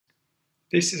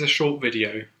This is a short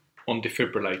video on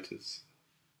defibrillators.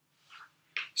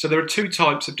 So there are two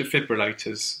types of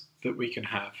defibrillators that we can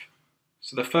have.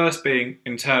 So the first being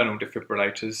internal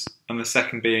defibrillators and the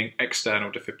second being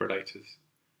external defibrillators.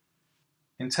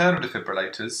 Internal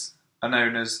defibrillators are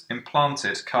known as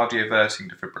implanted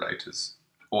cardioverting defibrillators,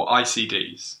 or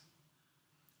ICDs.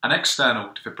 And external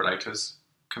defibrillators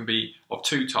can be of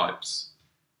two types,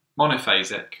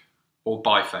 monophasic or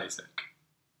biphasic.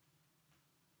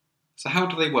 So how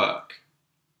do they work?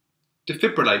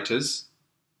 Defibrillators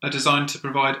are designed to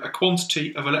provide a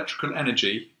quantity of electrical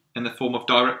energy in the form of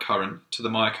direct current to the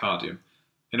myocardium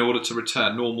in order to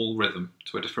return normal rhythm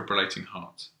to a defibrillating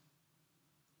heart.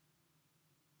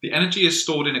 The energy is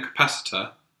stored in a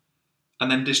capacitor and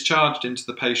then discharged into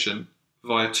the patient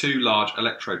via two large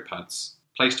electrode pads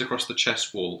placed across the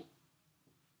chest wall.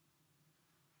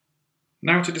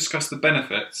 Now to discuss the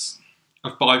benefits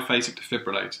of biphasic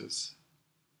defibrillators.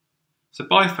 So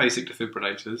biphasic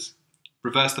defibrillators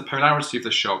reverse the polarity of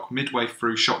the shock midway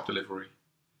through shock delivery.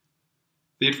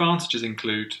 The advantages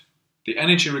include the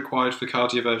energy required for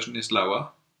cardioversion is lower,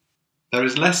 there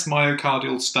is less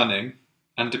myocardial stunning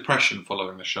and depression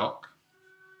following the shock,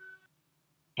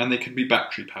 and they can be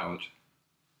battery powered.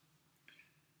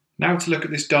 Now to look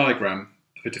at this diagram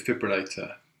of a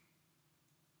defibrillator.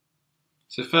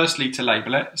 So firstly, to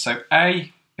label it, so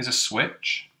A is a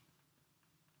switch,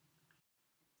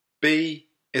 B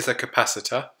is a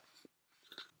capacitor,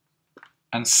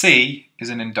 and C is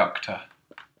an inductor.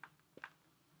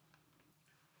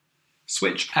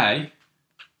 Switch A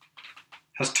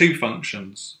has two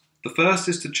functions. The first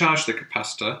is to charge the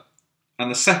capacitor, and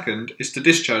the second is to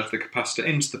discharge the capacitor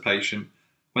into the patient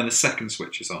when the second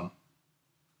switch is on.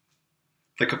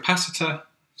 The capacitor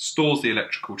stores the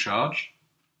electrical charge,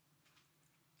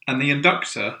 and the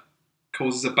inductor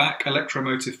causes a back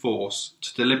electromotive force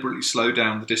to deliberately slow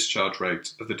down the discharge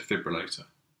rate of the defibrillator.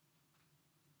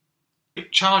 The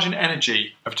charge and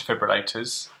energy of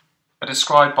defibrillators are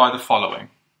described by the following.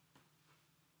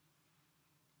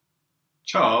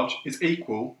 Charge is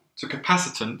equal to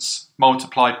capacitance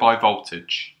multiplied by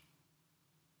voltage,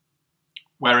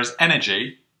 whereas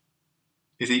energy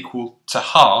is equal to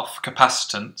half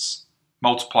capacitance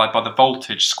multiplied by the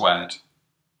voltage squared.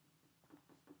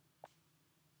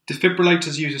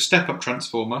 Defibrillators use a step-up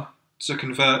transformer to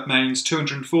convert mains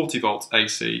 240 volts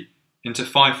AC into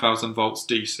 5000 volts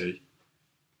DC.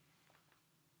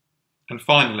 And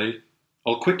finally,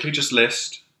 I'll quickly just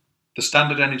list the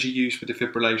standard energy used for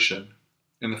defibrillation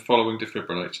in the following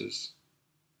defibrillators.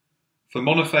 For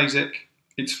monophasic,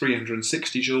 it's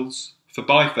 360 joules, for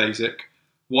biphasic,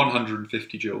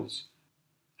 150 joules,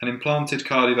 and implanted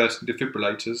cardioverting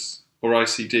defibrillators, or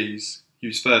ICDs,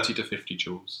 use 30 to 50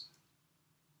 joules.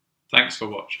 Thanks for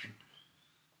watching.